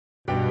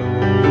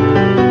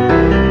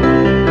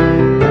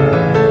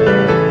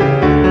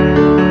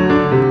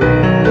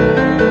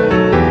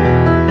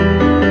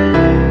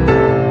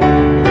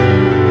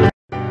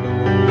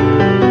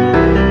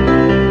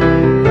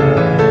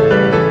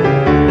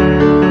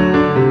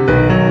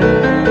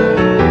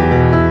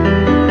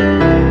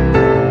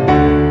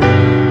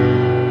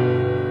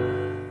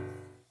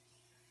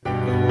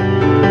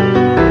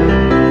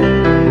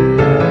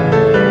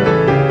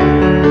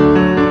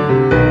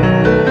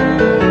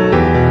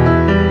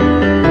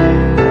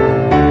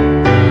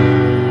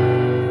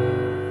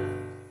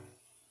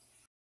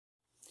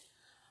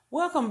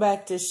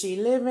back to She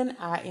Living.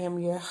 I am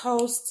your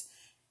host,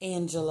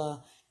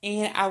 Angela.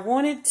 And I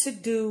wanted to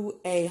do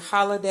a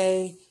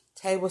holiday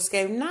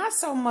tablescape. Not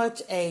so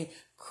much a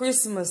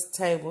Christmas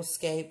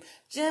tablescape,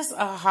 just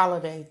a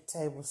holiday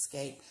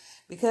tablescape.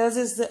 Because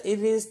it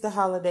is the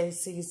holiday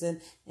season.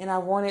 And I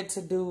wanted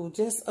to do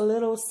just a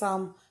little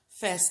some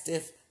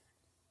festive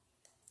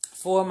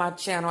for my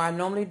channel. I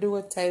normally do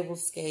a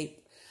tablescape.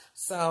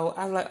 So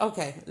I'm like,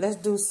 okay, let's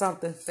do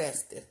something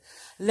festive.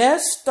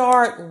 Let's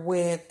start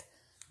with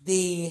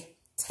the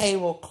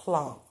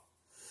tablecloth.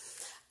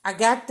 I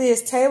got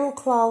this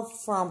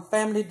tablecloth from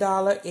Family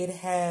Dollar. It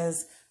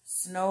has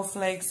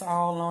snowflakes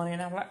all on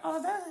it. I'm like,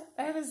 oh,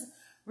 that is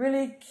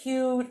really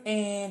cute,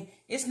 and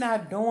it's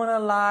not doing a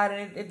lot,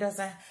 and it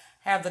doesn't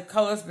have the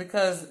colors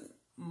because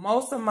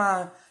most of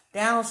my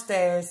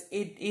downstairs,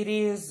 it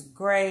is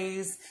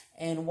grays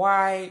and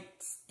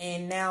whites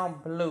and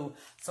now blue.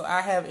 So I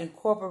have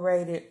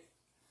incorporated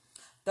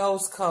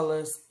those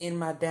colors in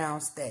my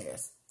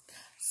downstairs.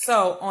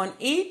 So on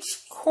each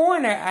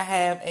corner, I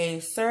have a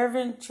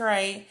serving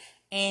tray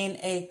and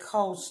a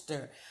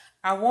coaster.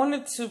 I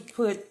wanted to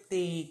put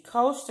the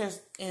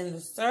coasters in the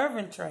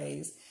serving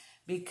trays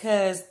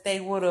because they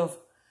would have,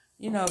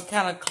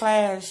 kind of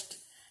clashed.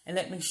 And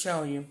let me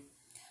show you.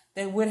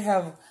 They would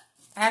have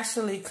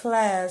actually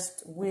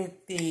clashed with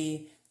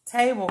the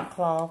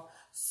tablecloth.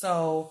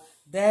 So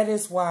that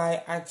is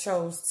why I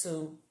chose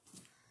to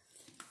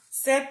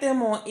set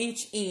them on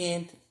each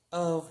end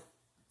of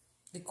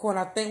the corner.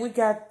 I think we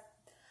got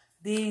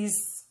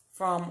these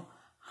from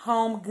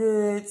Home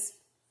Goods.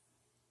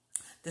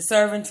 The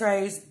serving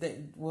trays that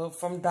were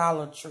from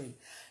Dollar Tree.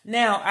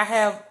 Now, I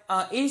have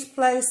each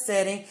place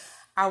setting.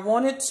 I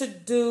wanted to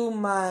do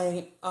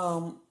my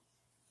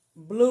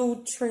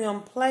blue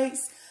trim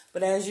plates,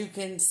 but as you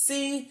can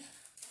see,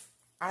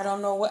 I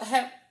don't know what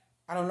happened.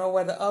 I don't know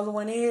where the other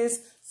one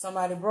is.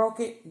 Somebody broke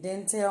it,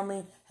 didn't tell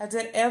me. Has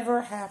that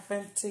ever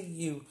happened to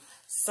you?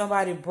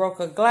 Somebody broke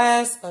a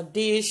glass, a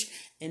dish,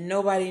 and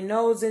nobody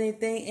knows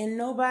anything, and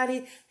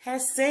nobody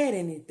has said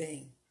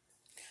anything.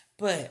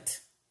 But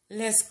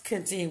let's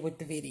continue with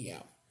the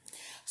video.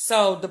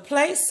 So the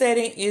plate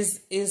setting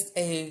is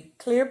a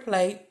clear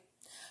plate.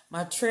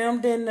 My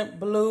trimmed in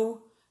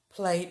blue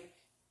plate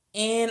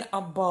in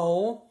a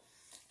bowl.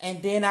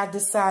 And then I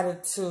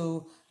decided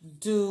to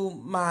do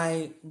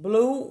my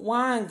blue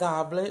wine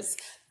goblets.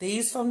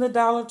 These from the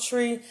Dollar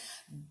Tree.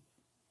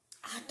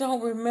 I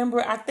don't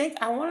remember.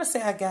 I want to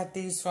say I got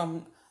these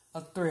from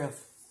a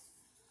thrift.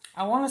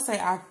 I want to say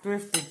I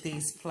thrifted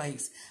these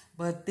plates.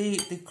 But the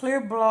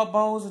clear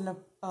bowls and the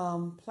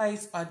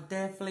plates are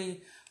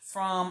definitely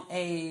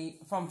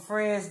from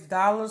Fred's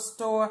Dollar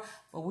Store.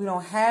 But we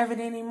don't have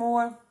it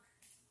anymore.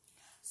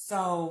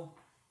 So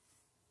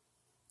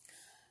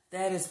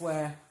that is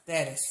where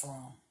that is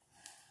from.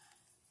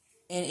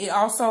 And it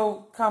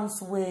also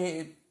comes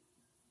with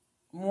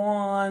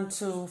 1,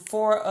 2,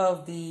 4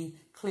 of the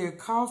clear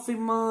coffee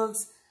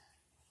mugs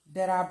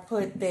that I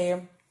put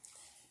there.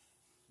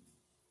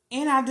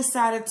 And I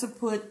decided to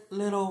put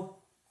little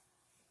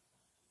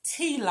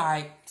tea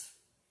light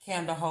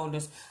candle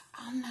holders.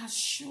 I'm not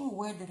sure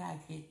where did I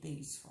get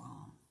these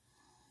from.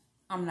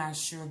 I'm not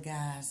sure,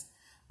 guys.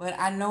 But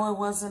I know it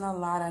wasn't a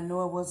lot. I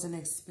know it wasn't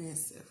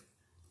expensive.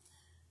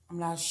 I'm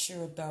not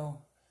sure, though,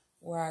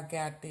 where I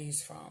got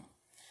these from.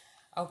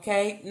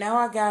 Okay, now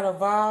I got a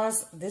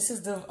vase. This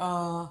is the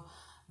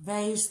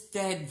vase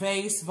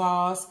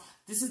vase.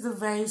 This is the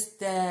vase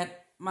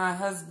that my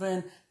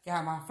husband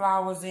got my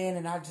flowers in,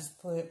 and I just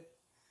put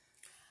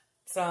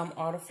some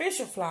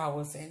artificial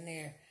flowers in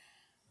there.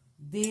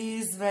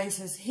 These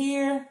vases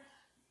here,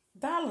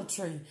 Dollar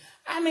Tree.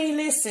 I mean,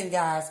 listen,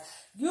 guys,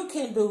 you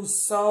can do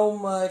so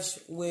much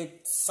with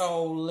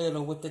so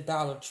little with the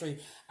Dollar Tree.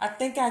 I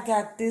think I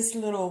got this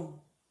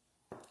little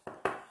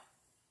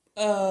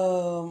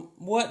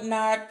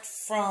whatnot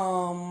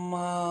from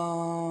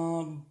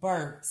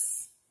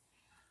Burt's,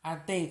 I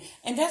think.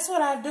 And that's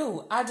what I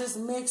do. I just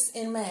mix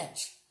and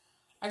match.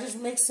 I just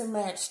mix and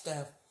match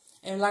stuff.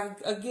 And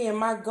like, again,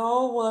 my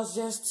goal was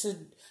just to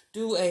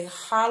do a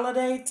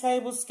holiday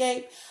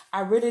tablescape.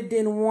 I really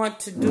didn't want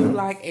to do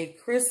like a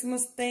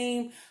Christmas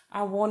theme.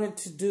 I wanted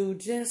to do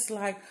just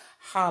like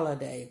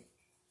holiday.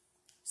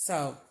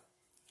 So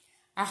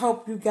I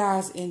hope you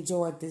guys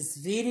enjoyed this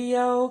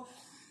video.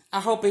 I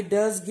hope it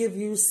does give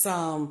you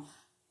some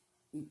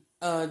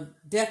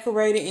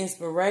decorating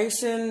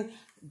inspiration,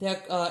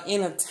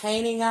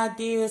 entertaining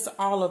ideas,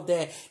 all of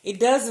that. It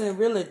doesn't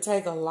really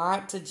take a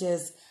lot to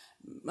just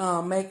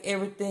make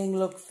everything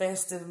look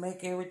festive,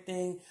 make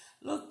everything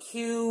look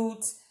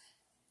cute.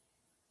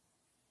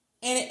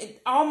 And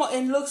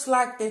it looks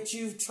like that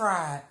you've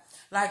tried.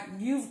 Like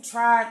you've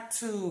tried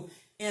to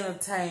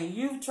entertain.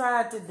 You've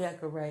tried to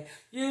decorate.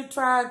 You've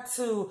tried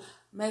to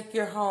make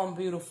your home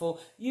beautiful.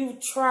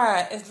 You've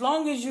tried. As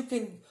long as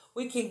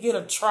we can get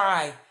a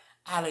try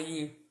out of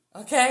you.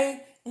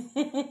 Okay?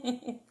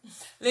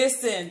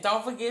 Listen,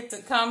 don't forget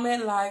to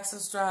comment, like,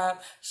 subscribe,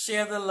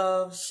 share the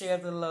love, share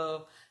the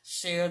love,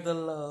 share the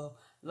love.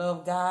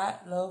 Love God,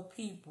 love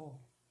people.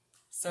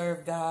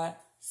 Serve God,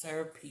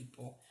 serve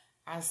people.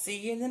 I'll see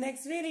you in the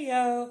next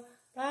video.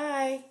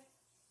 Bye.